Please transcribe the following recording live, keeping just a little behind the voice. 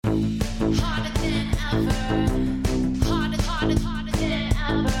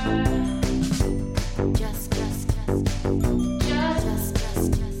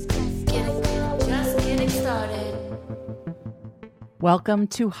Welcome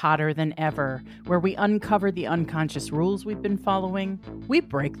to Hotter Than Ever, where we uncover the unconscious rules we've been following, we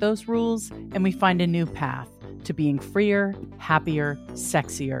break those rules, and we find a new path to being freer, happier,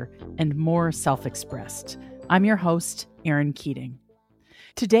 sexier, and more self-expressed. I'm your host, Erin Keating.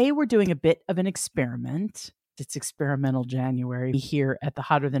 Today, we're doing a bit of an experiment. It's Experimental January here at the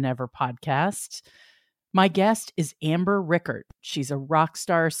Hotter Than Ever podcast. My guest is Amber Rickert. She's a rock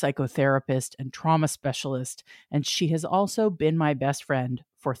star psychotherapist and trauma specialist, and she has also been my best friend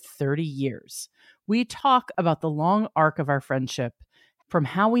for 30 years. We talk about the long arc of our friendship, from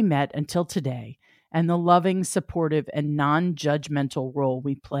how we met until today, and the loving, supportive, and non-judgmental role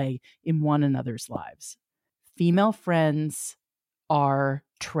we play in one another's lives. Female friends are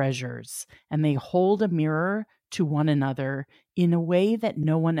treasures, and they hold a mirror to one another in a way that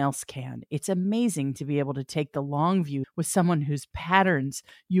no one else can. It's amazing to be able to take the long view with someone whose patterns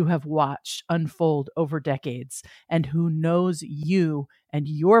you have watched unfold over decades and who knows you and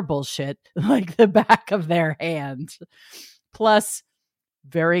your bullshit like the back of their hand. Plus,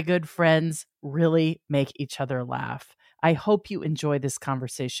 very good friends really make each other laugh. I hope you enjoy this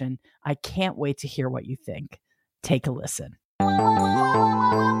conversation. I can't wait to hear what you think. Take a listen.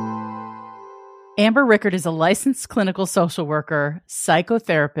 Amber Rickert is a licensed clinical social worker,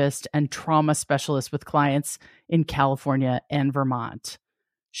 psychotherapist, and trauma specialist with clients in California and Vermont.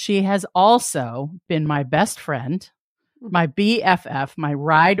 She has also been my best friend, my BFF, my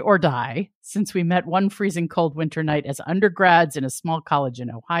ride or die, since we met one freezing cold winter night as undergrads in a small college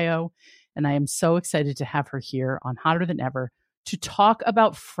in Ohio. And I am so excited to have her here on Hotter Than Ever to talk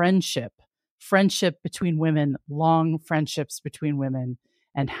about friendship between women, long friendships between women,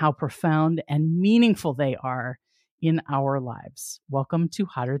 and how profound and meaningful they are in our lives. Welcome to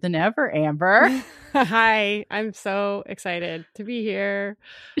Hotter Than Ever, Amber. Hi, I'm so excited to be here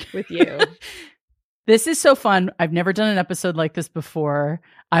with you. This is so fun. I've never done an episode like this before.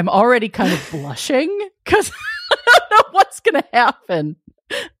 I'm already kind of blushing because I don't know what's going to happen.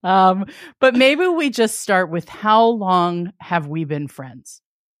 But maybe we just start with how long have we been friends?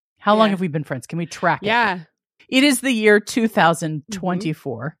 How long have we been friends? Can we track it? Yeah. It is the year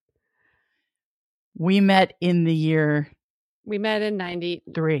 2024. Mm-hmm. We met in the year... We met in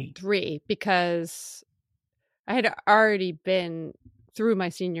 93 because I had already been through my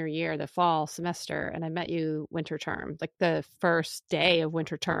senior year, the fall semester, and I met you winter term, like the first day of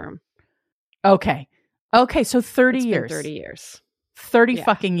winter term. Okay, so 30 it's years. Been 30 years. 30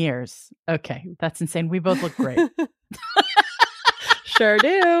 fucking years. Okay, that's insane. We both look great. Sure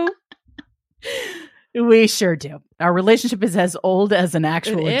do. We sure do. Our relationship is as old as an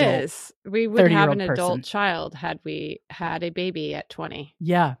actual adult. It is. We would have an adult child had we had a baby at 20.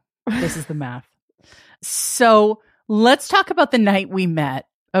 Yeah, this is the math. So let's talk about the night we met.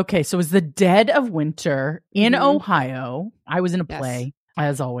 Okay, so it was the dead of winter in Ohio. I was in a play,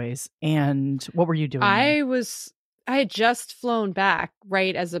 as always. And what were you doing? I had just flown back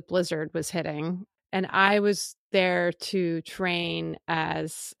right as a blizzard was hitting. And I was there to train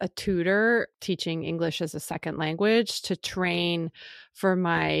as a tutor, teaching English as a second language, to train for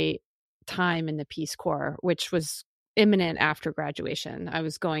my time in the Peace Corps, which was imminent after graduation. I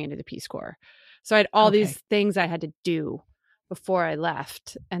was going into the Peace Corps. So I had all these things I had to do before I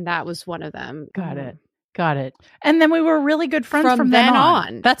left. And that was one of them. Got it. And then we were really good friends from then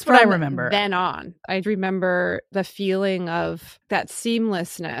on. That's what I remember. Then on. I remember the feeling of that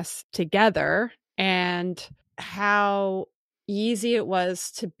seamlessness together and how easy it was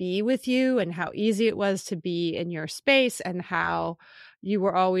to be with you and how easy it was to be in your space and how you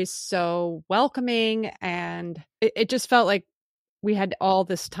were always so welcoming. And it just felt like we had all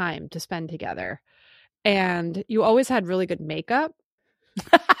this time to spend together. And you always had really good makeup.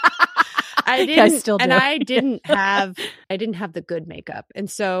 I didn't, I still do. And I didn't have the good makeup. And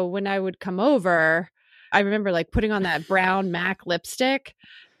so when I would come over, I remember like putting on that brown MAC lipstick,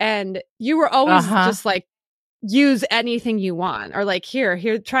 and you were always just like, use anything you want, or like, here,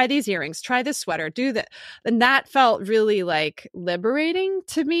 try these earrings, try this sweater, do that. And that felt really like liberating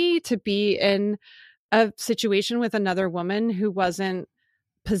to me, to be in a situation with another woman who wasn't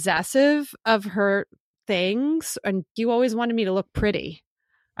possessive of her things. And you always wanted me to look pretty.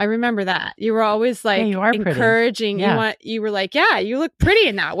 I remember that. You were always like encouraging. Yeah. You were like, yeah, you look pretty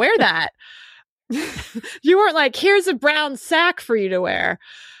in that. Wear that. You weren't like, here's a brown sack for you to wear.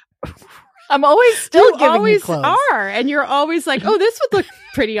 I'm always still giving you clothes. Are. And you're always like, oh, this would look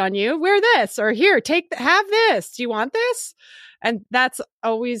pretty on you. Wear this. Or here, have this. Do you want this? And that's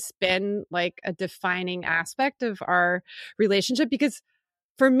always been like a defining aspect of our relationship, because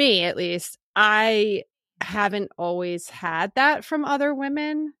for me, at least, I haven't always had that from other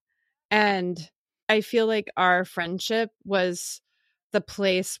women. And I feel like our friendship was the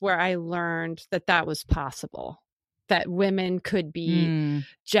place where I learned that that was possible, that women could be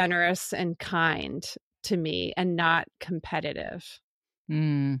generous and kind to me and not competitive.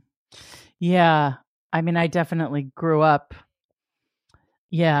 Yeah. I mean, I definitely grew up.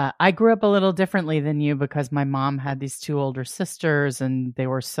 Yeah, I grew up a little differently than you because my mom had these two older sisters and they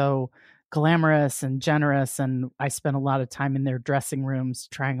were so glamorous and generous. And I spent a lot of time in their dressing rooms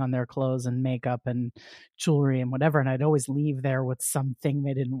trying on their clothes and makeup and jewelry and whatever. And I'd always leave there with something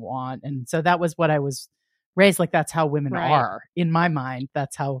they didn't want. And so that was what I was raised like. That's how women are in my mind.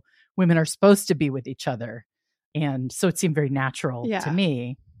 That's how women are supposed to be with each other. And so it seemed very natural to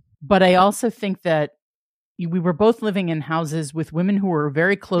me. But I also think that we were both living in houses with women who were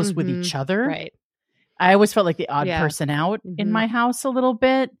very close with each other. Right. I always felt like the odd person out in my house a little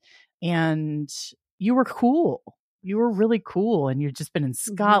bit. And you were cool. You were really cool. And you've just been in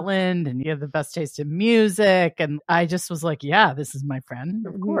Scotland and you have the best taste in music. And I just was like, yeah, this is my friend.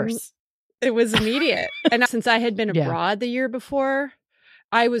 Of course. It was immediate. And since I had been abroad the year before,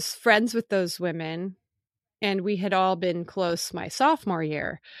 I was friends with those women. And we had all been close my sophomore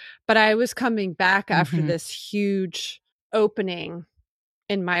year. But I was coming back after this huge opening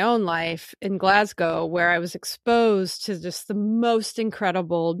in my own life in Glasgow, where I was exposed to just the most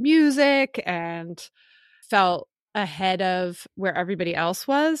incredible music and felt ahead of where everybody else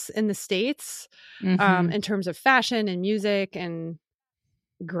was in the States in terms of fashion and music and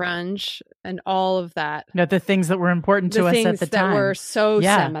grunge and all of that. The things that were important to us at the time. That were so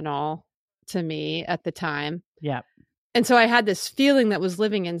seminal to me at the time. Yeah. And so I had this feeling that was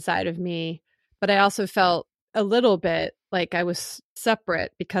living inside of me, but I also felt a little bit like I was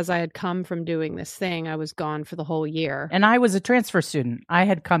separate because I had come from doing this thing. I was gone for the whole year. And I was a transfer student. I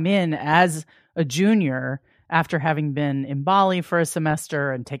had come in as a junior after having been in Bali for a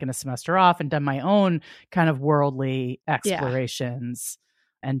semester and taken a semester off and done my own kind of worldly explorations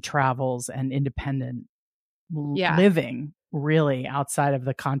and travels and independent living, really outside of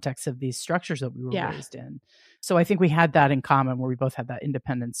the context of these structures that we were raised in. So I think we had that in common, where we both had that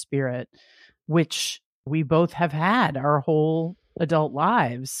independent spirit, which we both have had our whole adult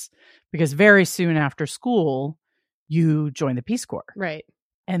lives, because very soon after school, you joined the Peace Corps. Right.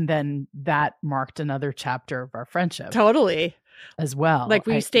 And then that marked another chapter of our friendship. Totally. As well. Like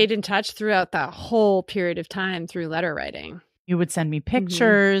we stayed in touch throughout that whole period of time through letter writing. You would send me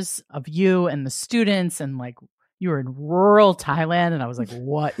pictures of you and the students, and like you were in rural Thailand. And I was like,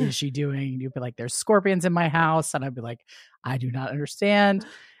 what is she doing? And you'd be like, there's scorpions in my house. And I'd be like, I do not understand.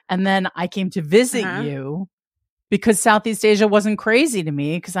 And then I came to visit you because Southeast Asia wasn't crazy to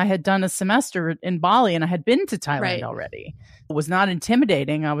me, because I had done a semester in Bali and I had been to Thailand already. It was not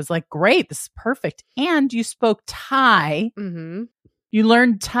intimidating. I was like, great, this is perfect. And you spoke Thai. You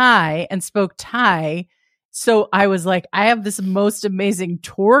learned Thai and spoke Thai. So I was like, I have this most amazing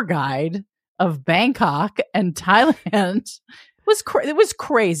tour guide of Bangkok and Thailand. It was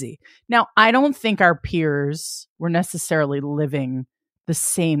crazy. Now, I don't think our peers were necessarily living the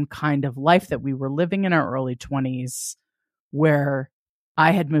same kind of life that we were living in our early 20s, where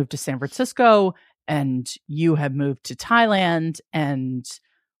I had moved to San Francisco and you had moved to Thailand, and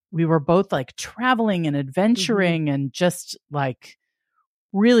we were both like traveling and adventuring and just like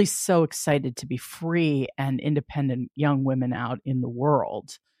really so excited to be free and independent young women out in the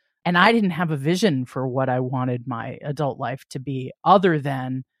world. And I didn't have a vision for what I wanted my adult life to be, other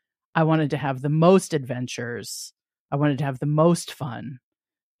than I wanted to have the most adventures. I wanted to have the most fun.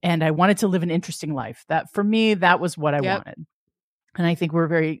 And I wanted to live an interesting life. That, for me, that was what I wanted. And I think we're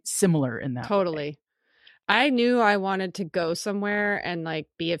very similar in that. Totally. Way. I knew I wanted to go somewhere and like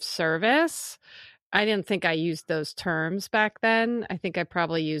be of service. I didn't think I used those terms back then. I think I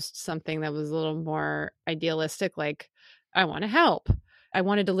probably used something that was a little more idealistic, like I want to help. I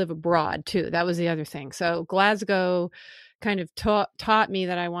wanted to live abroad too. That was the other thing. So Glasgow kind of taught me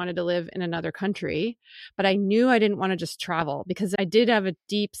that I wanted to live in another country, but I knew I didn't want to just travel, because I did have a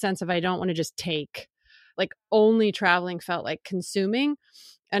deep sense of I don't want to just take. Like only traveling felt like consuming,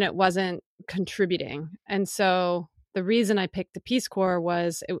 and it wasn't contributing. And so the reason I picked the Peace Corps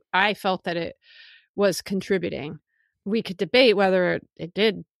was I felt that it was contributing. We could debate whether it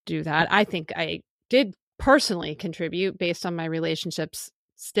did do that. I think I did personally contribute based on my relationships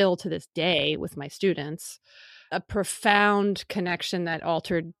still to this day with my students, a profound connection that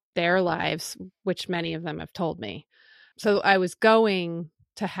altered their lives, which many of them have told me. So I was going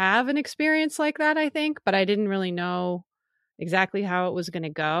to have an experience like that, I think, but I didn't really know exactly how it was going to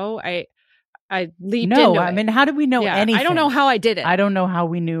go. I leaped into it. I mean, how did we know anything? I don't know how I did it. I don't know how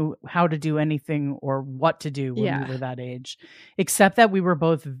we knew how to do anything or what to do when we were that age, except that we were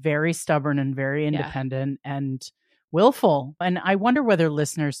both very stubborn and very independent, and willful. And I wonder whether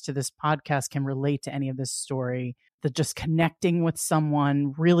listeners to this podcast can relate to any of this story, that just connecting with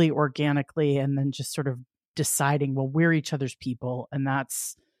someone really organically and then just sort of deciding, well, we're each other's people. And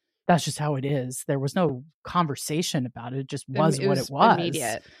that's just how it is. There was no conversation about it. It just was what it was.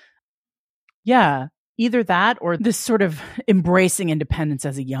 Immediate. Yeah. Either that or this sort of embracing independence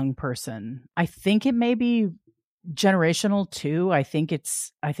as a young person. I think it may be generational too. I think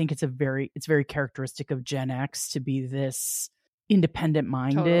it's very characteristic of Gen X to be this independent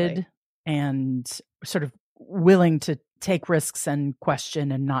minded Totally. and sort of willing to take risks and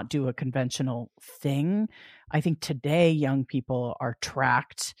question and not do a conventional thing. I think today young people are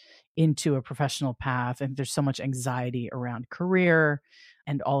tracked into a professional path, and there's so much anxiety around career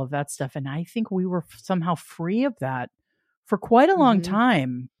and all of that stuff. And I think we were somehow free of that for quite a long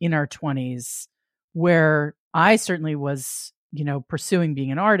time in our 20s, where I certainly was, pursuing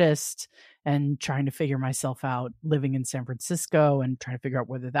being an artist and trying to figure myself out, living in San Francisco and trying to figure out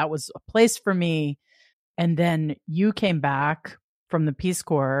whether that was a place for me. And then you came back from the Peace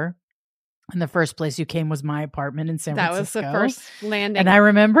Corps, and the first place you came was my apartment in San Francisco. That was the first landing. And I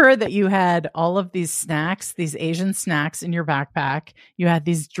remember that you had all of these snacks, these Asian snacks in your backpack. You had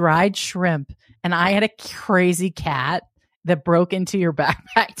these dried shrimp, and I had a crazy cat that broke into your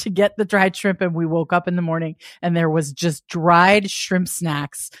backpack to get the dried shrimp. And we woke up in the morning and there was just dried shrimp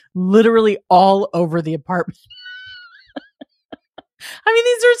snacks literally all over the apartment. I mean,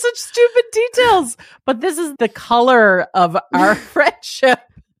 these are such stupid details, but this is the color of our friendship.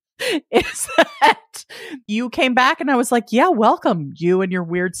 Is that you came back and I was like, yeah, welcome, you and your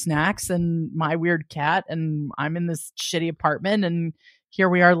weird snacks and my weird cat, and I'm in this shitty apartment and here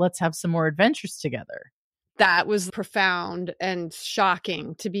we are. Let's have some more adventures together. That was profound and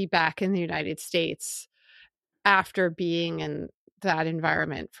shocking to be back in the United States after being in that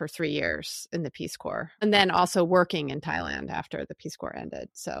environment for 3 years in the Peace Corps, and then also working in Thailand after the Peace Corps ended.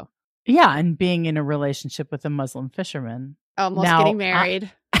 So yeah, and being in a relationship with a Muslim fisherman. Almost getting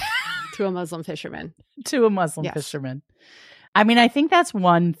married to a Muslim fisherman. To a Muslim fisherman. I mean, I think that's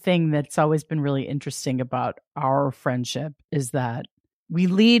one thing that's always been really interesting about our friendship, is that we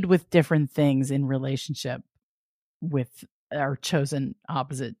lead with different things in relationship with our chosen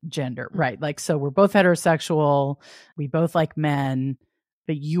opposite gender, right? Like, so we're both heterosexual, we both like men,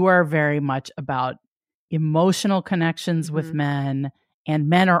 but you are very much about emotional connections with men, and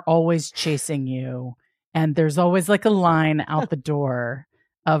men are always chasing you. And there's always like a line out the door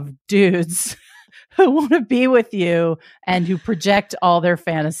of dudes who want to be with you and who project all their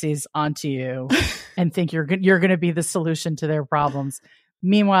fantasies onto you and think you're going to be the solution to their problems.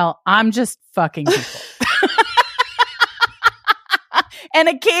 Meanwhile, I'm just fucking people. And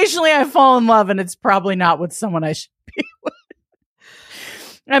occasionally I fall in love, and it's probably not with someone I should be with.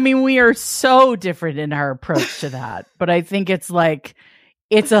 I mean, we are so different in our approach to that, but I think it's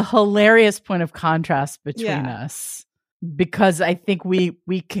a hilarious point of contrast between us, because I think we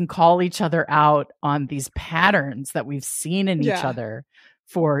can call each other out on these patterns that we've seen in each other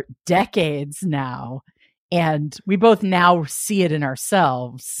for decades now. And we both now see it in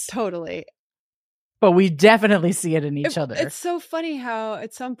ourselves. Totally. But we definitely see it in each other. It's so funny how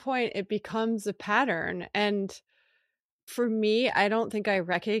at some point it becomes a pattern. And for me, I don't think I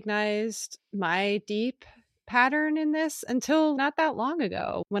recognized my deep pattern in this until not that long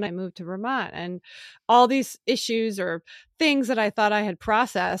ago when I moved to Vermont. And all these issues or things that I thought I had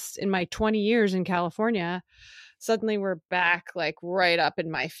processed in my 20 years in California suddenly were back, like right up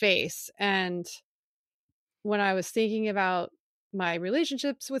in my face. And when I was thinking about my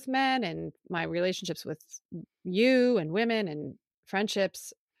relationships with men and my relationships with you and women and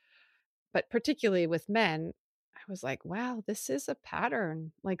friendships, but particularly with men, I was like, wow, this is a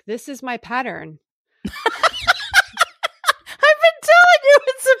pattern. Like, this is my pattern. I've been telling you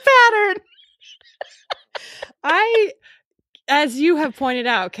it's a pattern. I, as you have pointed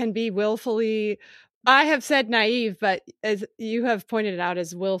out, can be willfully, I have said naive, but as you have pointed out,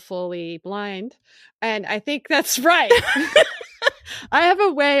 as willfully blind. And I think that's right. I have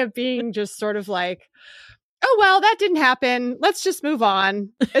a way of being just sort of like, oh, well, that didn't happen. Let's just move on.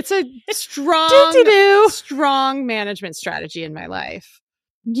 It's a strong management strategy in my life.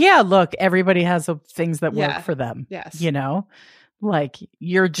 Yeah, look, everybody has things that work for them. Yes. You know, like,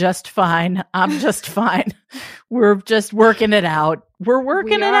 you're just fine. I'm just fine. We're just working it out. We're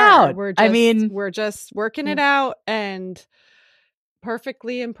working it out. We're just working it out, and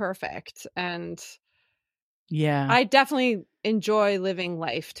perfectly imperfect. And yeah, I definitely enjoy living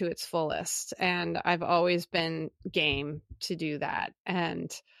life to its fullest. And I've always been game to do that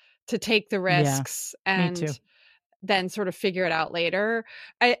and to take the risks and then sort of figure it out later.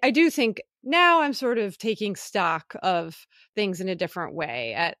 I do think now I'm sort of taking stock of things in a different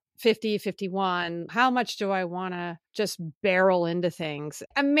way at 50, 51. How much do I want to just barrel into things?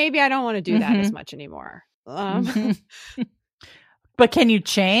 And maybe I don't want to do that as much anymore. But can you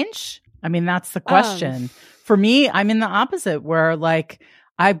change? I mean, that's the question. For me, I'm in the opposite where like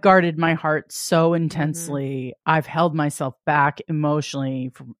I've guarded my heart so intensely. I've held myself back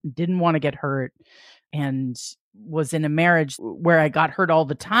emotionally, didn't want to get hurt, and was in a marriage where I got hurt all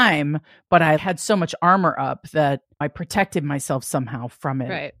the time, but I had so much armor up that I protected myself somehow from it.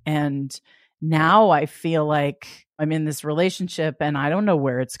 Right. And now I feel like I'm in this relationship and I don't know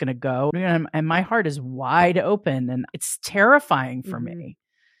where it's going to go. And my heart is wide open and it's terrifying for me.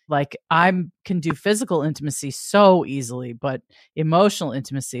 Like I can do physical intimacy so easily, but emotional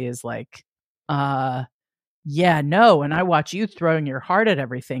intimacy is like, yeah, no. And I watch you throwing your heart at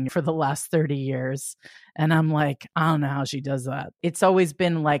everything for the last 30 years. And I'm like, I don't know how she does that. It's always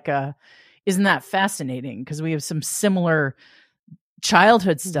been like isn't that fascinating? Because we have some similar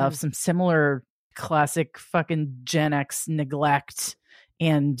childhood stuff, some similar classic fucking Gen X neglect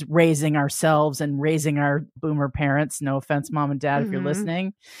and raising ourselves and raising our boomer parents. No offense, mom and dad, if you're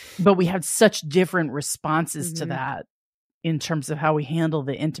listening. But we have such different responses to that in terms of how we handle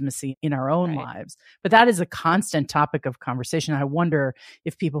the intimacy in our own lives. But that is a constant topic of conversation. I wonder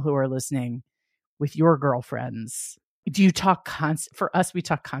if people who are listening with your girlfriends, do you talk for us, we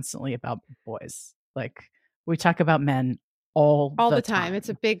talk constantly about boys. Like we talk about men all the time. It's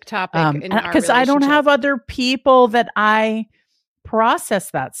a big topic in our relationship. Because I don't have other people that I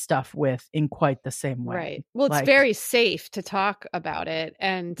process that stuff with in quite the same way. Right. Well, it's very safe to talk about it.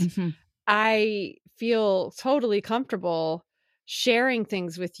 And I feel totally comfortable sharing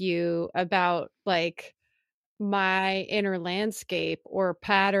things with you about like my inner landscape or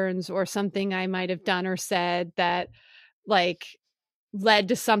patterns or something I might have done or said that like led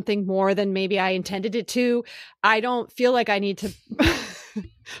to something more than maybe I intended it to. I don't feel like I need to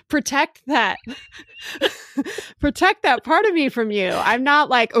protect that part of me from you. I'm not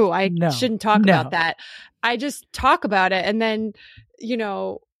like, oh, I shouldn't talk about that. I just talk about it. And then,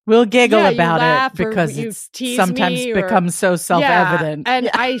 we'll giggle about it because it's sometimes becomes so self-evident. And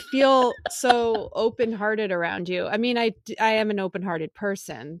I feel so open-hearted around you. I mean, I am an open-hearted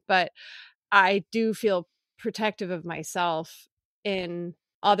person, but I do feel protective of myself in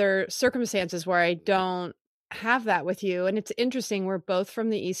other circumstances where I don't have that with you. And it's interesting. We're both from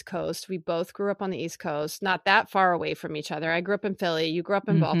the East Coast. We both grew up on the East Coast, not that far away from each other. I grew up in Philly. You grew up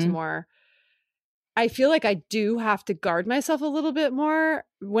in Baltimore. I feel like I do have to guard myself a little bit more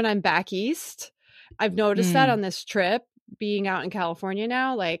when I'm back east. I've noticed that on this trip, being out in California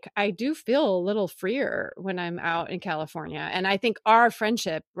now. Like I do feel a little freer when I'm out in California. And I think our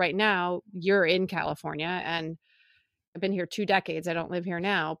friendship right now, you're in California and I've been here 2 decades. I don't live here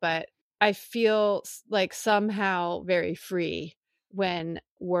now, but I feel like somehow very free when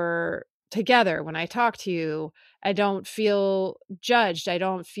we're together. When I talk to you, I don't feel judged. I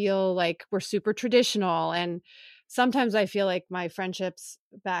don't feel like we're super traditional. And sometimes I feel like my friendships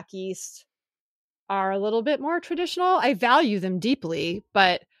back east are a little bit more traditional. I value them deeply,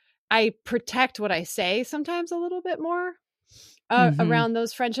 but I protect what I say sometimes a little bit more around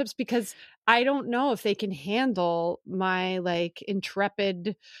those friendships because I don't know if they can handle my like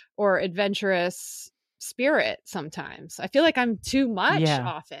intrepid or adventurous spirit sometimes. I feel like I'm too much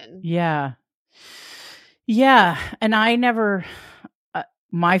often. Yeah. Yeah. And I never,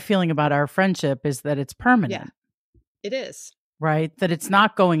 my feeling about our friendship is that it's permanent. Yeah, it is. Right? That it's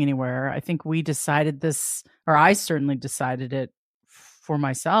not going anywhere. I think we decided this, or I certainly decided it for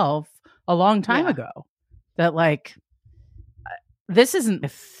myself a long time ago. That like, this isn't a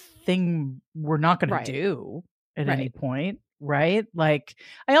thing we're not going to do at any point, right? Like,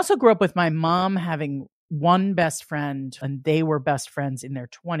 I also grew up with my mom having one best friend, and they were best friends in their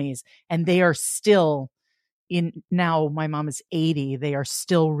 20s, and they are still now my mom is 80, they are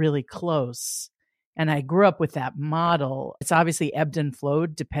still really close. And I grew up with that model. It's obviously ebbed and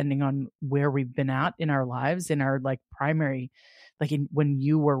flowed depending on where we've been at in our lives, in our like primary, like when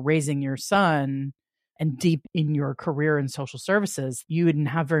you were raising your son and deep in your career in social services, you didn't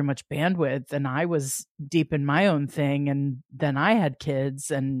have very much bandwidth. And I was deep in my own thing. And then I had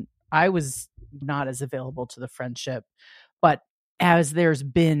kids and I was not as available to the friendship. But as there's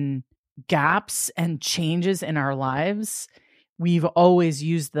been gaps and changes in our lives, we've always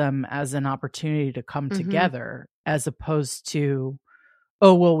used them as an opportunity to come together, as opposed to,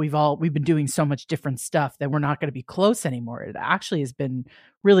 oh, well, we've been doing so much different stuff that we're not going to be close anymore. It actually has been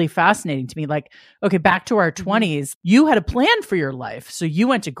really fascinating to me. Like, okay, back to our 20s, you had a plan for your life. So you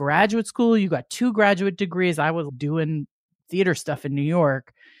went to graduate school, you got 2 graduate degrees. I was doing theater stuff in New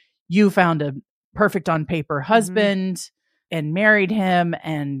York. you found a perfect on paper husband and married him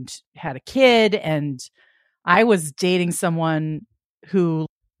and had a kid. And I was dating someone who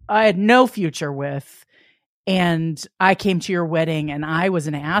I had no future with. And I came to your wedding and I was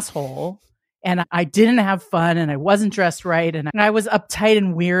an asshole and I didn't have fun and I wasn't dressed right. And I was uptight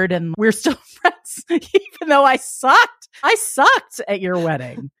and weird and we're still friends, even though I sucked. I sucked at your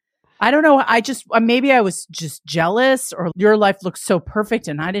wedding. I don't know. Maybe I was just jealous, or your life looked so perfect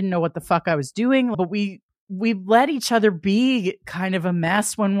and I didn't know what the fuck I was doing. But we let each other be kind of a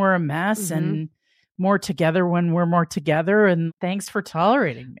mess when we're a mess and more together when we're more together. And thanks for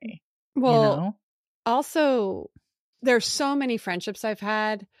tolerating me. Well, you know? Also, there's so many friendships I've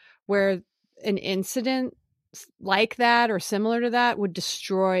had where an incident like that or similar to that would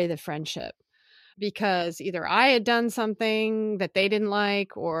destroy the friendship, because either I had done something that they didn't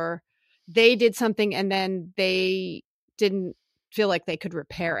like, or they did something and then they didn't feel like they could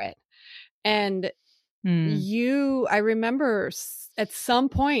repair it. And I remember at some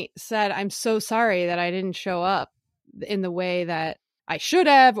point said, I'm so sorry that I didn't show up in the way that I should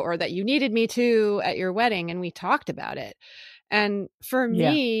have, or that you needed me to at your wedding. And we talked about it. And for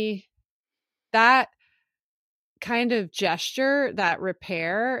me, that kind of gesture, that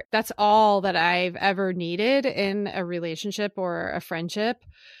repair, that's all that I've ever needed in a relationship or a friendship.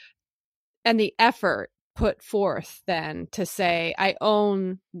 And the effort put forth then to say, I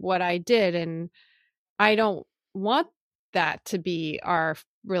own what I did and I don't want that to be our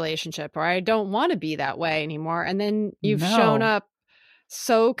relationship, or I don't want to be that way anymore. And then you've shown up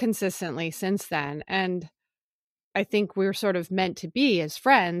so consistently since then. And I think we're sort of meant to be as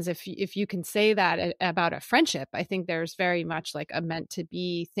friends. If you can say that about a friendship, I think there's very much like a meant to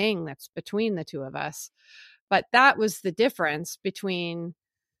be thing that's between the two of us. But that was the difference between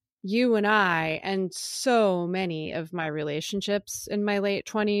you and I and so many of my relationships in my late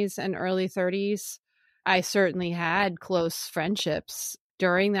 20s and early 30s. I certainly had close friendships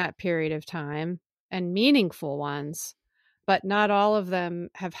during that period of time, and meaningful ones, but not all of them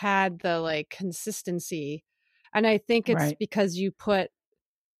have had the like consistency. And I think it's because you put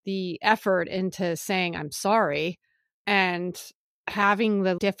the effort into saying, I'm sorry, and having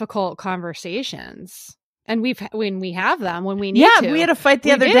the difficult conversations. And when we have them, when we need to. Yeah, we had a fight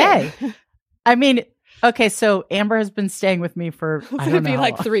the other day. I mean, okay, so Amber has been staying with me for, I don't know, be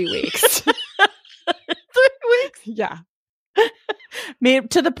like 3 weeks. 3 weeks? Yeah. I mean,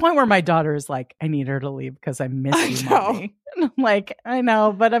 to the point where my daughter is like, I need her to leave because I miss you, Mommy. And I'm like, I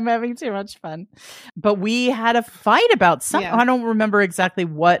know, but I'm having too much fun. But we had a fight about something. I don't remember exactly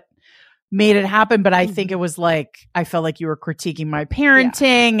what made it happen, but I think it was like, I felt like you were critiquing my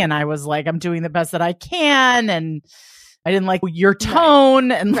parenting, and I was like, I'm doing the best that I can, and I didn't like your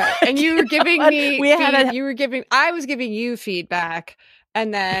tone, and like, and you were giving me, I was giving you feedback,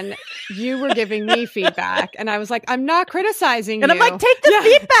 and then you were giving me feedback, and I was like, I'm not criticizing you, and I'm like, take the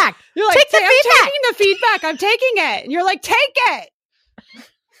feedback. You're like, I'm taking the feedback. I'm taking it, and you're like, take it.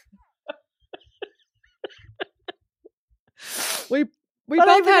 We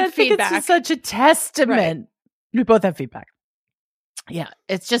both had feedback. It's such a testament. We both have feedback. Yeah,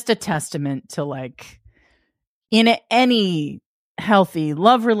 it's just a testament to like, in any healthy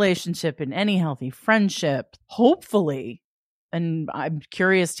love relationship, in any healthy friendship, hopefully, and I'm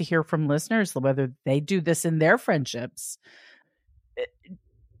curious to hear from listeners whether they do this in their friendships.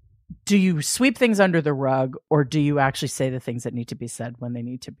 Do you sweep things under the rug, or do you actually say the things that need to be said when they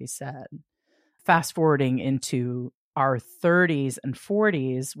need to be said? Fast forwarding into our 30s and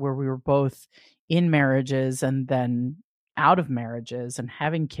 40s, where we were both in marriages and then out of marriages and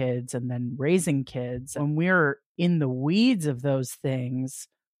having kids and then raising kids. When we were in the weeds of those things,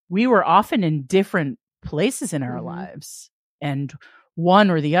 we were often in different places in our lives. And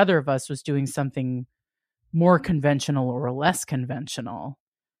one or the other of us was doing something more conventional or less conventional.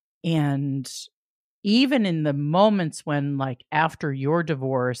 And even in the moments when, like, after your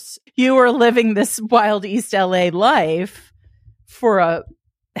divorce, you were living this wild East LA life for a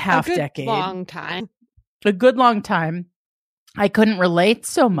half decade. A good long time. I couldn't relate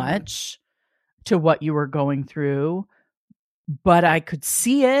so much to what you were going through, but I could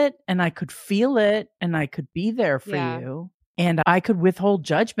see it and I could feel it and I could be there for you, and I could withhold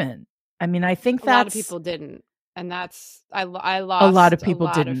judgment. I mean, I think a lot of people didn't. And that's, I lost a lot of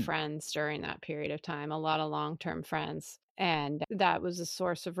friends during that period of time, a lot of long-term friends. And that was a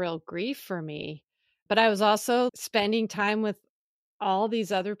source of real grief for me. But I was also spending time with all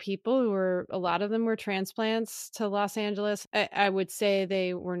these other people a lot of them were transplants to Los Angeles. I would say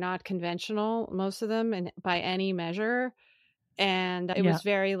they were not conventional, most of them, and by any measure. And it was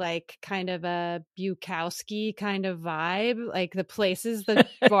very like kind of a Bukowski kind of vibe, like the places, the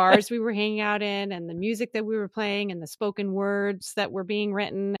bars we were hanging out in and the music that we were playing and the spoken words that were being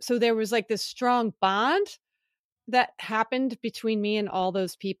written. So there was like this strong bond that happened between me and all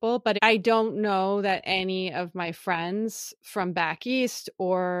those people. But I don't know that any of my friends from back east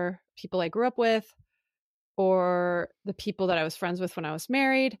or people I grew up with or the people that I was friends with when I was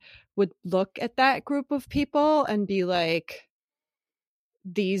married would look at that group of people and be like,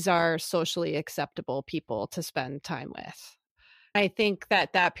 these are socially acceptable people to spend time with. I think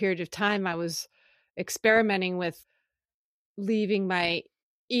that period of time I was experimenting with leaving my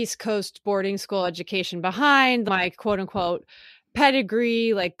East Coast boarding school education behind, my quote unquote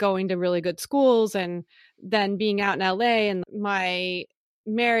pedigree, like going to really good schools, and then being out in LA, and my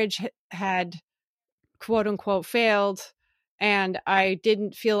marriage had quote unquote failed. And I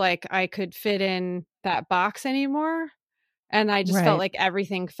didn't feel like I could fit in that box anymore. And I just felt like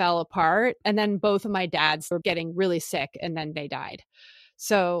everything fell apart. And then both of my dads were getting really sick and then they died.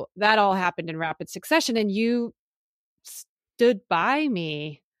 So that all happened in rapid succession. And you stood by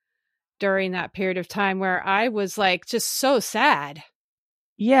me during that period of time where I was like just so sad.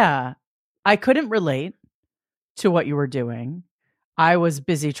 Yeah. I couldn't relate to what you were doing. I was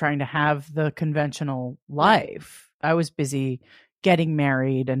busy trying to have the conventional life. I was busy getting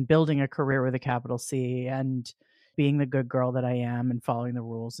married and building a career with a capital C and being the good girl that I am and following the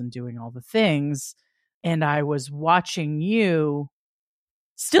rules and doing all the things. And I was watching you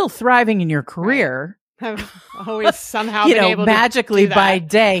still thriving in your career. I've always somehow been able magically to do that. by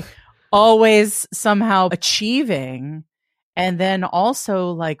day, always somehow achieving. And then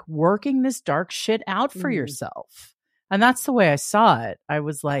also like working this dark shit out for yourself. And that's the way I saw it. I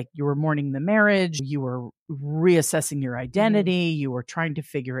was like, you were mourning the marriage. You were reassessing your identity. You were trying to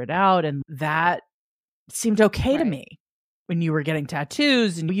figure it out. And that seemed okay to me when you were getting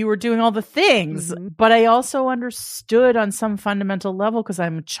tattoos and you were doing all the things. But I also understood on some fundamental level, because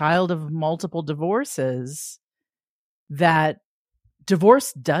I'm a child of multiple divorces, that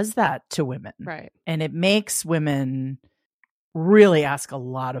divorce does that to women. Right. And it makes women really ask a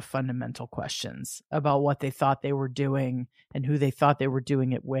lot of fundamental questions about what they thought they were doing and who they thought they were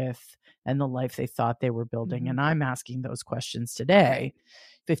doing it with and the life they thought they were building. And I'm asking those questions today,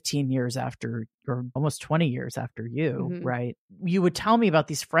 15 years after, or almost 20 years after you, right? You would tell me about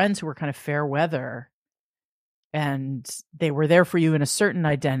these friends who were kind of fair weather and they were there for you in a certain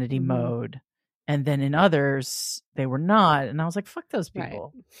identity mode. And then in others, they were not. And I was like, fuck those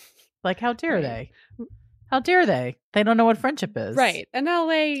people. Like, how dare they? How dare they? They don't know what friendship is. Right. And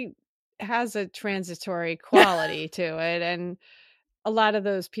LA has a transitory quality to it. And a lot of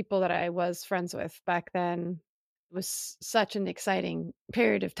those people that I was friends with back then was such an exciting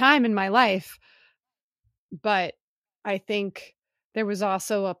period of time in my life. But I think there was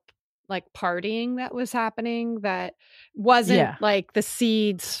also a like partying that was happening that wasn't like the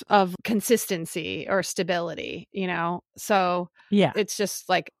seeds of consistency or stability, you know? So it's just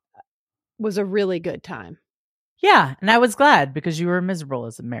like, was a really good time. Yeah. And I was glad because you were miserable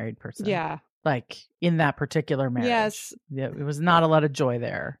as a married person. Yeah. Like in that particular marriage. Yes. It was not a lot of joy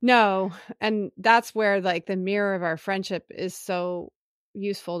there. No. And that's where like the mirror of our friendship is so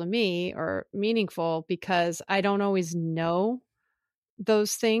useful to me or meaningful, because I don't always know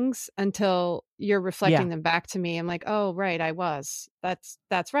those things until you're reflecting them back to me. I'm like, oh, right. I was. That's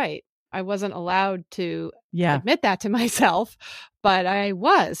right. I wasn't allowed to admit that to myself, but I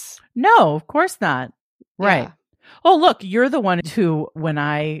was. No, of course not. Right. Yeah. Oh, look, you're the one who, when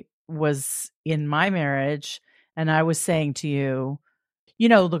I was in my marriage and I was saying to you, you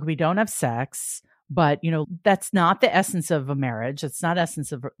know, look, we don't have sex, but you know, that's not the essence of a marriage. It's not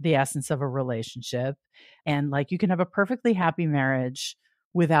the essence of a relationship. And like, you can have a perfectly happy marriage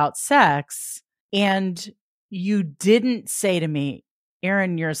without sex. And you didn't say to me,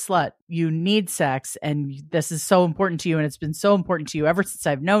 Erin, you're a slut. You need sex. And this is so important to you. And it's been so important to you ever since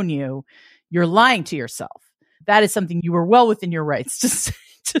I've known you. You're lying to yourself. That is something you were well within your rights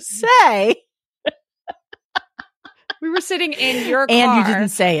to say. We were sitting in your car and you didn't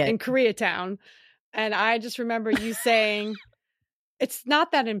say it in Koreatown. And I just remember you saying, it's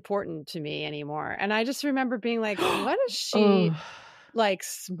not that important to me anymore. And I just remember being like, what is she like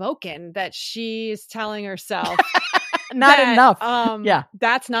smoking that she's telling herself? Not that, enough.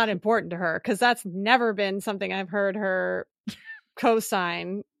 That's not important to her, because that's never been something I've heard her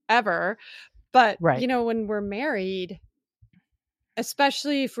co-sign ever. But, you know, when we're married,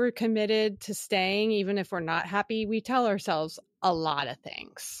 especially if we're committed to staying, even if we're not happy, we tell ourselves a lot of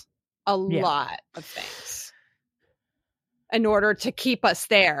things, in order to keep us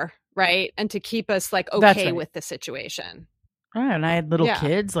there. Right. And to keep us like okay with the situation. And I had little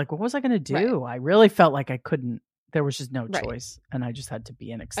kids. Like, what was I going to do? I really felt like I couldn't. There was just no choice. And I just had to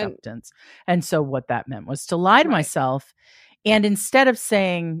be in acceptance. And so what that meant was to lie to myself. And instead of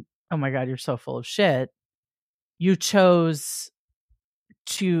saying, oh my God, you're so full of shit, you chose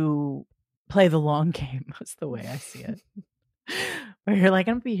to play the long game. That's the way I see it. Where you're like,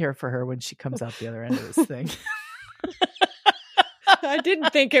 I'm going to be here for her when she comes out the other end of this thing. I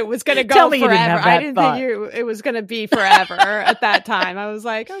didn't think it was going to go forever. I didn't think it was going to be forever at that time. I was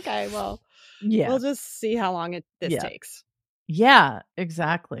like, okay, well, we'll just see how long this takes. Yeah,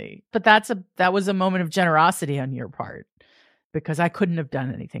 exactly. But that was a moment of generosity on your part, because I couldn't have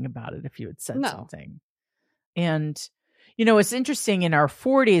done anything about it if you had said something. And, it's interesting, in our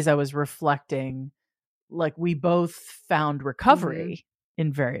 40s, I was reflecting, like, we both found recovery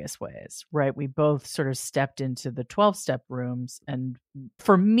in various ways, right? We both sort of stepped into the 12-step rooms. And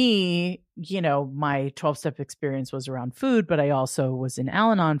for me, my 12-step experience was around food, but I also was in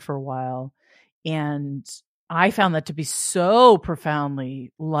Al-Anon for a while. And I found that to be so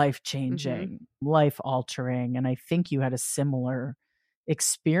profoundly life-changing, life-altering. And I think you had a similar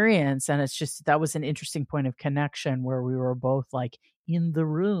experience. And it's just, that was an interesting point of connection where we were both like in the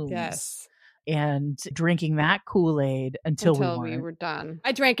rooms. Yes. And drinking that Kool-Aid until we were done.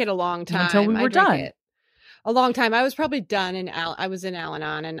 I drank it a long time. Until we were done. A long time. I was probably done I was in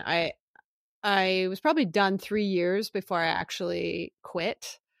Al-Anon, and I was probably done 3 years before I actually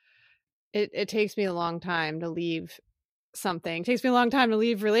quit. It takes me a long time to leave something. It takes me a long time to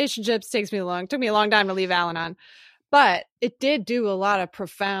leave relationships. Took me a long time to leave Al-Anon. But it did do a lot of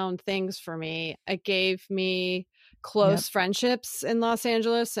profound things for me. It gave me close friendships in Los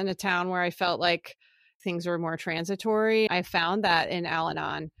Angeles, in a town where I felt like things were more transitory. I found that in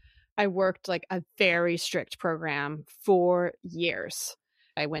Al-Anon, I worked like a very strict program for years.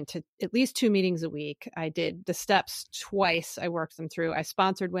 I went to at least 2 meetings a week. I did the steps twice. I worked them through. I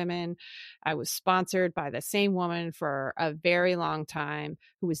sponsored women. I was sponsored by the same woman for a very long time,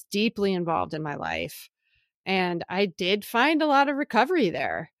 who was deeply involved in my life. And I did find a lot of recovery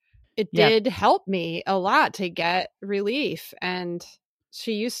there. It did help me a lot to get relief. And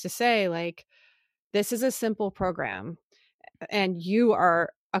she used to say, like, this is a simple program and you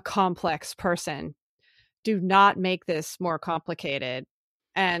are a complex person. Do not make this more complicated.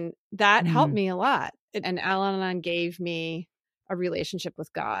 And that helped me a lot. And Al-Anon gave me a relationship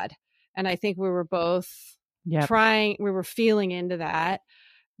with God. And I think we were both we were feeling into that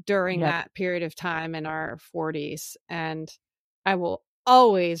during that period of time in our 40s. And I will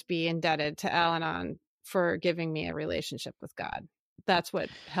always be indebted to Al-Anon for giving me a relationship with God. That's what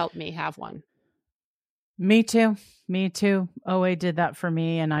helped me have one. Me too. OA did that for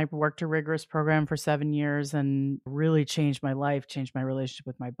me. And I worked a rigorous program for 7 years and really changed my life, changed my relationship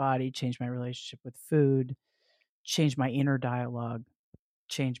with my body, changed my relationship with food, changed my inner dialogue,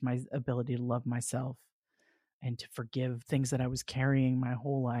 changed my ability to love myself and to forgive things that I was carrying my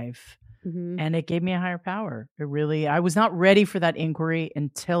whole life. And it gave me a higher power. I was not ready for that inquiry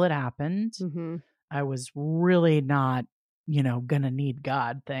until it happened. I was really not, gonna need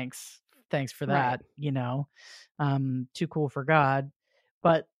God. Thanks for that, too cool for God.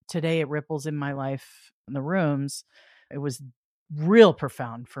 But today it ripples in my life in the rooms. It was real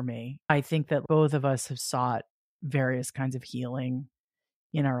profound for me. I think that both of us have sought various kinds of healing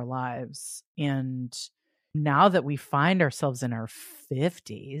in our lives. And now that we find ourselves in our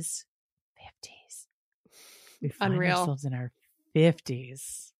 50s, we find ourselves in our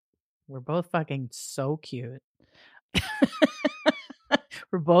 50s. We're both fucking so cute.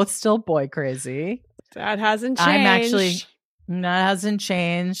 We're both still boy crazy. That hasn't changed. That hasn't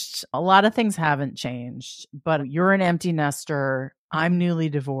changed. A lot of things haven't changed, but you're an empty nester. I'm newly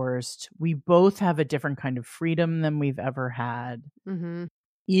divorced. We both have a different kind of freedom than we've ever had.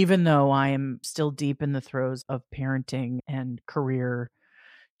 Even though I am still deep in the throes of parenting and career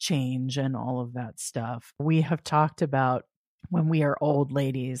change and all of that stuff. We have talked about, when we are old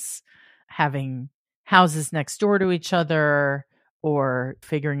ladies, having houses next door to each other or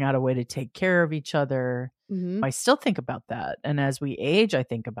figuring out a way to take care of each other. I still think about that. And as we age, I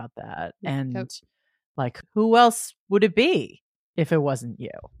think about that. And like, who else would it be if it wasn't you?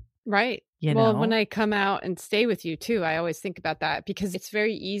 Right. Well, when I come out and stay with you too, I always think about that, because it's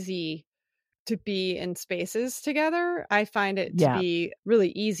very easy to be in spaces together. I find it to be really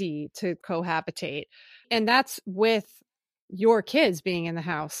easy to cohabitate. And that's with your kids being in the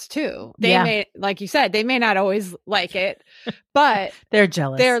house too. They may, like you said, they may not always like it, but they're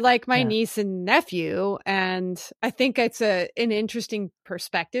jealous. They're like my niece and nephew. And I think it's an interesting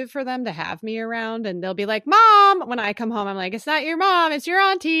perspective for them to have me around. And they'll be like, Mom, when I come home, I'm like, it's not your mom, it's your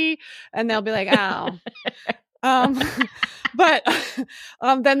auntie. And they'll be like, oh. Um, but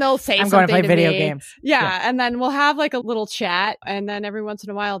then they'll say I'm something going to play video me. games. Yeah. And then we'll have like a little chat. And then every once in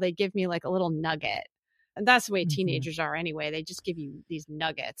a while, they give me like a little nugget. And that's the way teenagers are anyway. They just give you these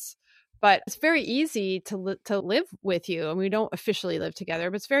nuggets. But it's very easy to live with you. And we don't officially live together,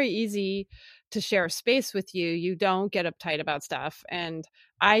 but it's very easy to share space with you. You don't get uptight about stuff. And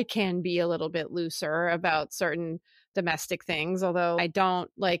I can be a little bit looser about certain domestic things, although I don't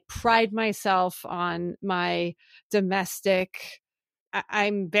like pride myself on my domestic.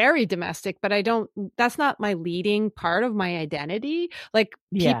 I'm very domestic, but I don't, that's not my leading part of my identity. Like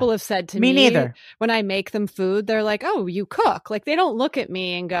people have said to me neither. When I make them food, they're like, oh, you cook. Like they don't look at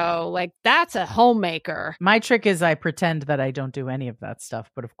me and go like, that's a homemaker. My trick is I pretend that I don't do any of that stuff,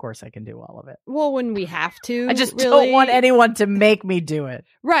 but of course I can do all of it. Well, when we have to, I just don't want anyone to make me do it.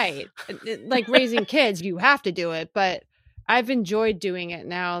 Right. Like raising kids, you have to do it, but I've enjoyed doing it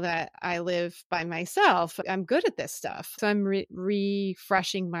now that I live by myself. I'm good at this stuff. So I'm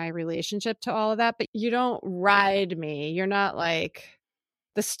refreshing my relationship to all of that. But you don't ride me. You're not like,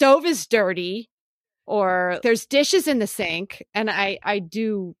 the stove is dirty or there's dishes in the sink. And I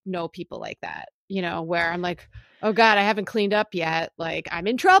do know people like that, you know, where I'm like, oh God, I haven't cleaned up yet. Like I'm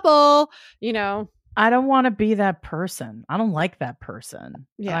in trouble, you know. I don't want to be that person. I don't like that person.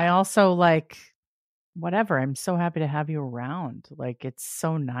 Yeah. I also like, whatever. I'm so happy to have you around. Like, it's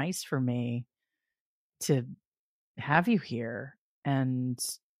so nice for me to have you here and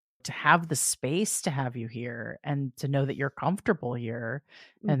to have the space to have you here and to know that you're comfortable here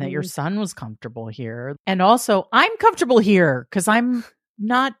and that your son was comfortable here. And also, I'm comfortable here because I'm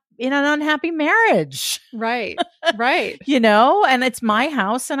not in an unhappy marriage. Right. Right. You know, and it's my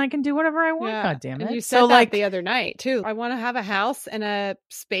house and I can do whatever I want. Yeah. God damn it. And you said that the other night too. I want to have a house and a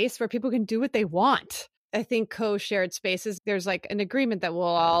space where people can do what they want. I think co-shared spaces, there's like an agreement that we'll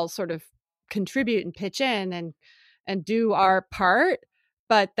all sort of contribute and pitch in and do our part,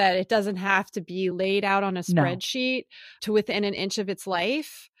 but that it doesn't have to be laid out on a spreadsheet to within an inch of its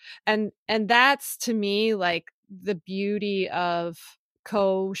life. And that's to me like the beauty of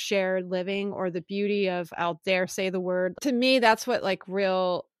co-shared living, or the beauty of, I'll dare say the word, to me that's what like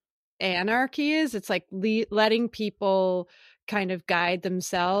real anarchy is. It's like letting people kind of guide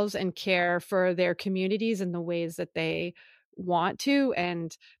themselves and care for their communities in the ways that they want to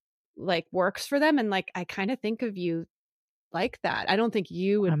and like works for them. And like I kind of think of you like that. I don't think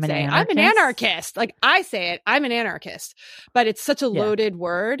you would say I'm an anarchist. Like I say it, I'm an anarchist, but it's such a loaded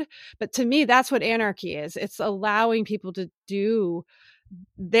word. But to me, that's what anarchy is. It's allowing people to do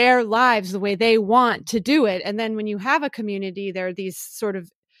their lives the way they want to do it. And then when you have a community, there are these sort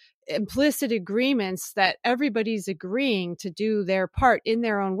of implicit agreements that everybody's agreeing to do their part in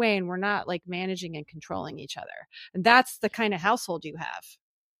their own way. And we're not like managing and controlling each other. And that's the kind of household you have.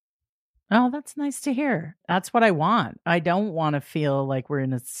 Oh, that's nice to hear. That's what I want. I don't want to feel like we're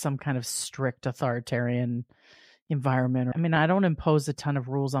in some kind of strict authoritarian environment. I mean, I don't impose a ton of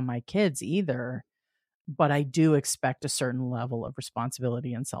rules on my kids either, but I do expect a certain level of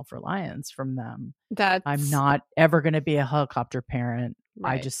responsibility and self-reliance from them. I'm not ever going to be a helicopter parent.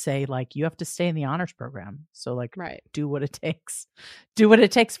 Right. I just say like, you have to stay in the honors program. So like, do what it takes. Do what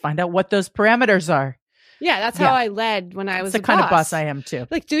it takes. Find out what those parameters are. Yeah, that's how I led when I was the kind of boss I am too.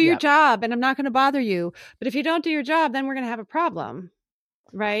 Like, do your job and I'm not going to bother you. But if you don't do your job, then we're going to have a problem.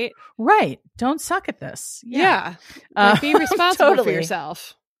 Right? Right. Don't suck at this. Yeah. Like, be responsible for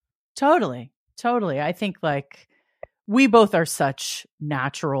yourself. Totally. I think like we both are such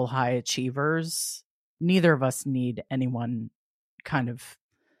natural high achievers. Neither of us need anyone kind of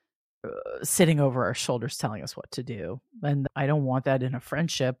sitting over our shoulders telling us what to do. And I don't want that in a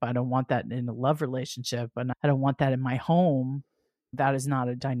friendship. I don't want that in a love relationship. And I don't want that in my home. That is not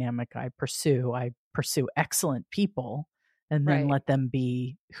a dynamic I pursue. I pursue excellent people and then let them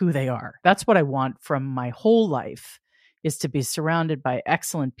be who they are. That's what I want from my whole life, is to be surrounded by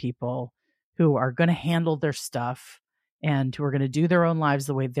excellent people who are going to handle their stuff and who are going to do their own lives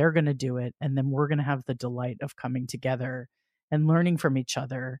the way they're going to do it. And then we're going to have the delight of coming together and learning from each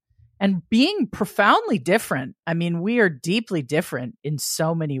other and being profoundly different. I mean, we are deeply different in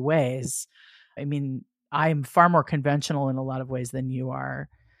so many ways. I mean, I'm far more conventional in a lot of ways than you are,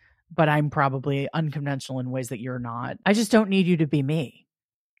 but I'm probably unconventional in ways that you're not. I just don't need you to be me.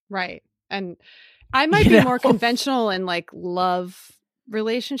 Right. And I might be more conventional in like love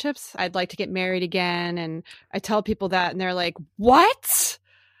relationships. I'd like to get married again. And I tell people that and they're like, what?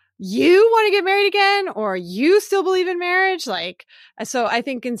 You want to get married again, or you still believe in marriage? Like, so I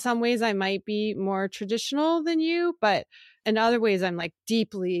think in some ways I might be more traditional than you, but in other ways I'm like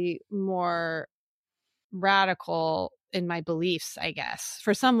deeply more radical in my beliefs, I guess,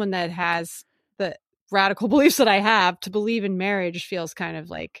 for someone that has the radical beliefs that I have, to believe in marriage feels kind of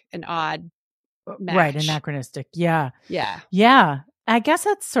like an odd match. Right. Anachronistic. Yeah. Yeah. Yeah. I guess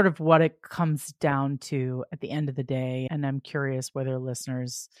that's sort of what it comes down to at the end of the day. And I'm curious whether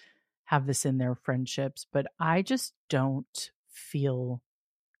listeners have this in their friendships, but I just don't feel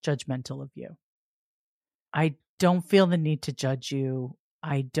judgmental of you. I don't feel the need to judge you.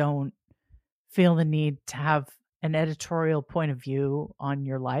 I don't feel the need to have an editorial point of view on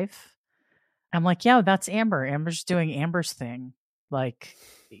your life. I'm like, yeah, that's Amber. Amber's doing Amber's thing. Like,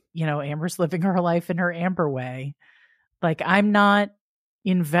 Amber's living her life in her Amber way. Like, I'm not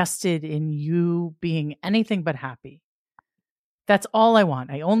invested in you being anything but happy. That's all I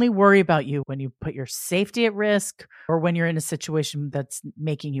want. I only worry about you when you put your safety at risk or when you're in a situation that's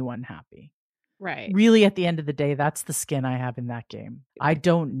making you unhappy. Right. Really, at the end of the day, that's the skin I have in that game. I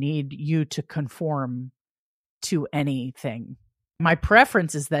don't need you to conform to anything. My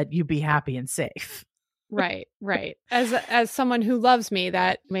preference is that you be happy and safe. Right. As someone who loves me,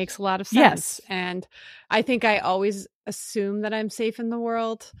 that makes a lot of sense. Yes. And I think I always assume that I'm safe in the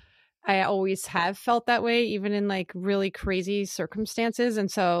world. I always have felt that way, even in like really crazy circumstances.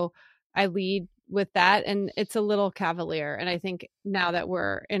 And so I lead with that. And it's a little cavalier. And I think now that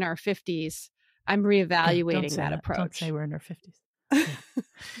we're in our 50s, I'm reevaluating that approach. Don't say we're in our 50s. Yeah.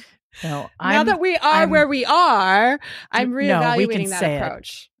 No, now that we are where we are, I'm reevaluating that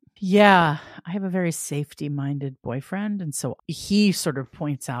approach. Yeah, I have a very safety-minded boyfriend, and so he sort of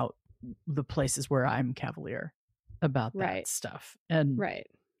points out the places where I'm cavalier about that stuff. And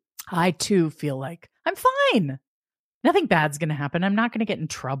I too feel like I'm fine. Nothing bad's going to happen. I'm not going to get in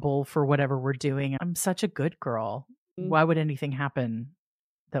trouble for whatever we're doing. I'm such a good girl. Why would anything happen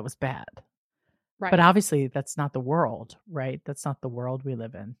that was bad? Right. But obviously that's not the world, right? That's not the world we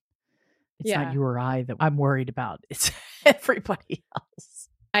live in. It's not you or I that I'm worried about. It's everybody else.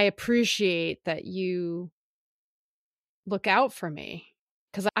 I appreciate that you look out for me,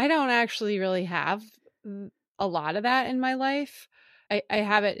 because I don't actually really have a lot of that in my life. I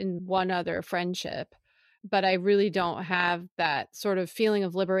have it in one other friendship, but I really don't have that sort of feeling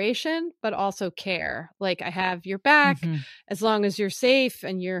of liberation, but also care. Like, I have your back as long as you're safe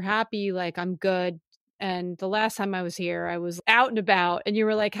and you're happy, like I'm good. And the last time I was here, I was out and about and you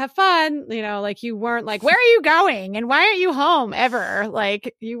were like, have fun. Like you weren't like, where are you going? And why aren't you home ever?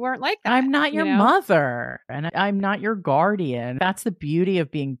 Like, you weren't like that. I'm not your mother and I'm not your guardian. That's the beauty of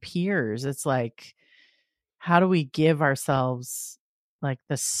being peers. It's like, how do we give ourselves like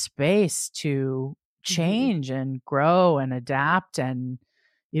the space to change and grow and adapt and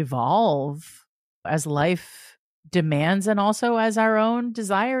evolve as life demands and also as our own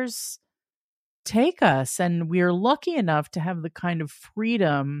desires take us? And we're lucky enough to have the kind of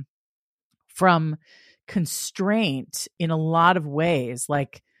freedom from constraint in a lot of ways.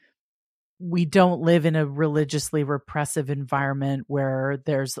 Like, we don't live in a religiously repressive environment where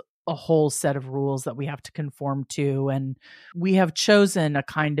there's a whole set of rules that we have to conform to. And we have chosen a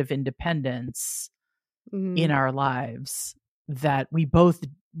kind of independence in our lives that we both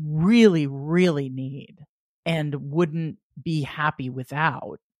really, really need and wouldn't be happy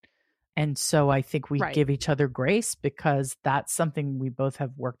without. And so I think we give each other grace because that's something we both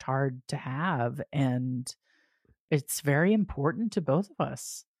have worked hard to have. And it's very important to both of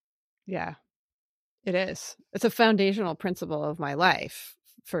us. Yeah, it is. It's a foundational principle of my life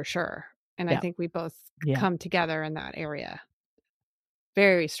for sure. And I think we both come together in that area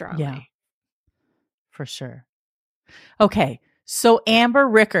very strongly. Yeah, for sure. Okay. So Amber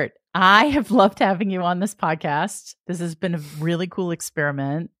Rickert, I have loved having you on this podcast. This has been a really cool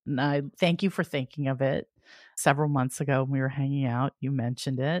experiment. And I thank you for thinking of it. Several months ago when we were hanging out, you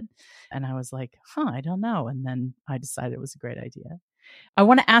mentioned it. And I was like, I don't know. And then I decided it was a great idea. I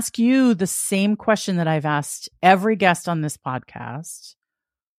want to ask you the same question that I've asked every guest on this podcast,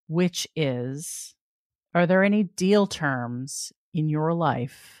 which is, are there any deal terms in your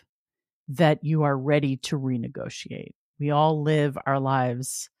life that you are ready to renegotiate? We all live our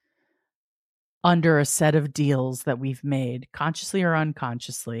lives under a set of deals that we've made, consciously or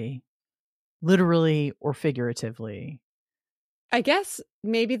unconsciously, literally or figuratively. I guess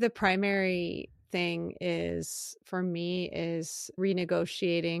maybe the primary thing is, for me, is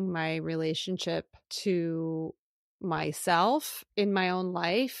renegotiating my relationship to myself in my own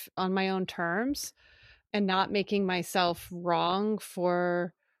life on my own terms, and not making myself wrong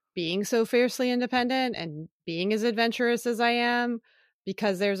for being so fiercely independent and being as adventurous as I am,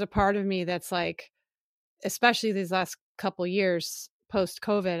 because there's a part of me that's like, especially these last couple years post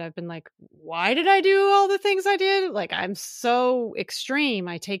COVID, I've been like, why did I do all the things I did? Like, I'm so extreme.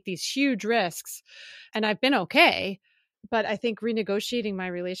 I take these huge risks and I've been okay. But I think renegotiating my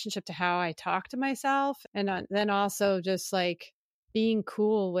relationship to how I talk to myself, and then also just like being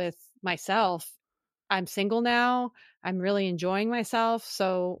cool with myself. I'm single now. I'm really enjoying myself.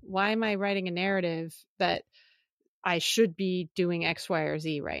 So why am I writing a narrative that I should be doing X, Y, or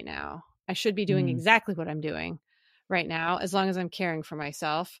Z right now? I should be doing exactly what I'm doing right now, as long as I'm caring for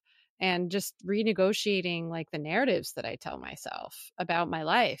myself, and just renegotiating like the narratives that I tell myself about my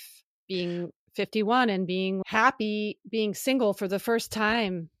life, being 51 and being happy, being single for the first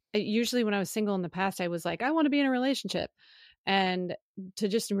time. Usually when I was single in the past, I was like, I want to be in a relationship. And to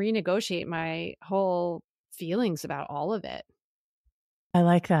just renegotiate my whole feelings about all of it. I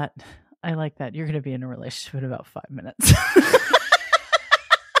like that. I like that. You're going to be in a relationship in about 5 minutes.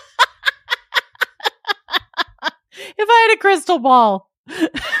 If I had a crystal ball.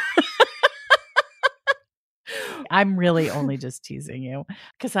 I'm really only just teasing you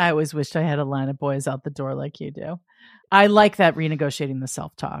because I always wished I had a line of boys out the door like you do. I like that, renegotiating the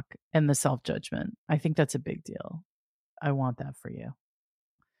self-talk and the self-judgment. I think that's a big deal. I want that for you.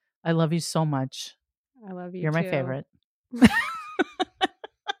 I love you so much. I love you. You're too. My favorite.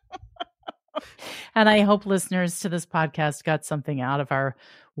 And I hope listeners to this podcast got something out of our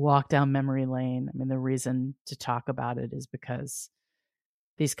walk down memory lane. I mean, the reason to talk about it is because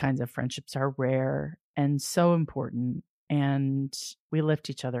these kinds of friendships are rare and so important. And we lift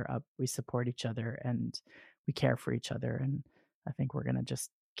each other up. We support each other and we care for each other. And I think we're going to just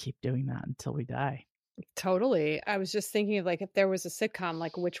keep doing that until we die. Totally. I was just thinking of like, if there was a sitcom,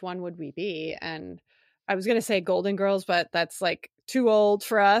 like which one would we be? And I was going to say Golden Girls, but that's like too old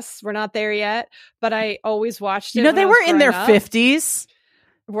for us. We're not there yet. But I always watched it. You know, they were in their 50s.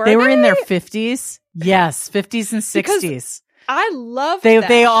 They were in their 50s. Yes, 50s and 60s. Because I loved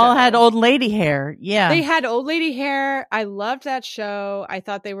they all had old lady hair. Yeah. They had old lady hair. I loved that show. I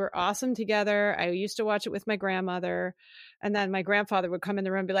thought they were awesome together. I used to watch it with my grandmother. And then my grandfather would come in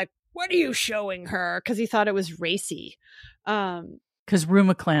the room and be like, what are you showing her? Because he thought it was racy. Because Rue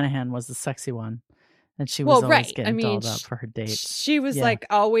McClanahan was the sexy one. And she was always getting dolled up for her dates. She was like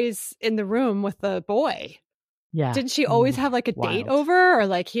always in the room with the boy. Yeah. Didn't she always have like a date over, or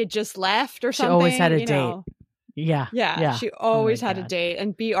like he had just left or something? She always had a date. Yeah. Yeah. She always had a date.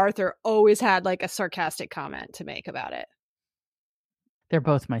 And B. Arthur always had like a sarcastic comment to make about it. They're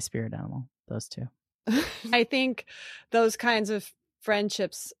both my spirit animal, those two. I think those kinds of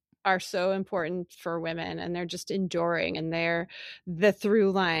friendships are so important for women, and they're just enduring, and they're the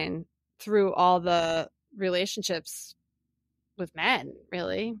through line through all the relationships with men,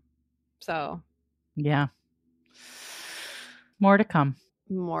 really. So, yeah. More to come.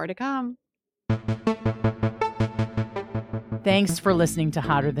 More to come. Thanks for listening to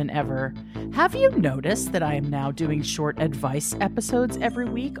Hotter Than Ever. Have you noticed that I am now doing short advice episodes every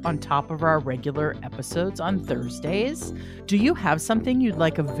week on top of our regular episodes on Thursdays? Do you have something you'd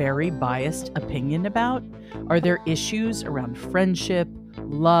like a very biased opinion about? Are there issues around friendship,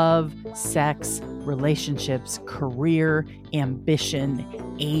 love, sex, relationships, career, ambition,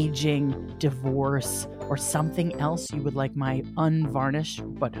 aging, divorce, or something else you would like my unvarnished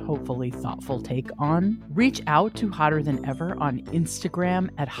but hopefully thoughtful take on? Reach out to Hotter Than Ever on Instagram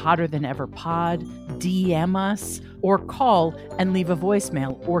at Hotter Than Ever Pod, DM us, or call and leave a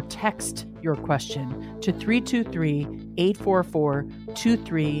voicemail or text your question to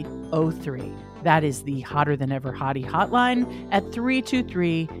 323-844-2303. That is the Hotter Than Ever Hottie hotline at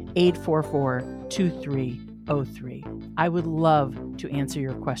 323-844-2303. I would love to answer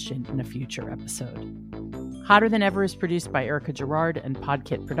your question in a future episode. Hotter Than Ever is produced by Erica Gerard and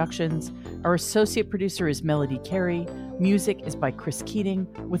Podkit Productions. Our associate producer is Melody Carey. Music is by Chris Keating,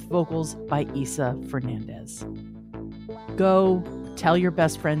 with vocals by Isa Fernandez. Go tell your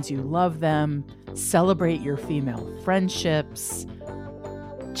best friends you love them. Celebrate your female friendships.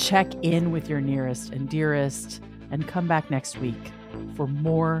 Check in with your nearest and dearest, and come back next week for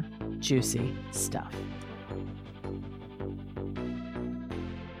more juicy stuff.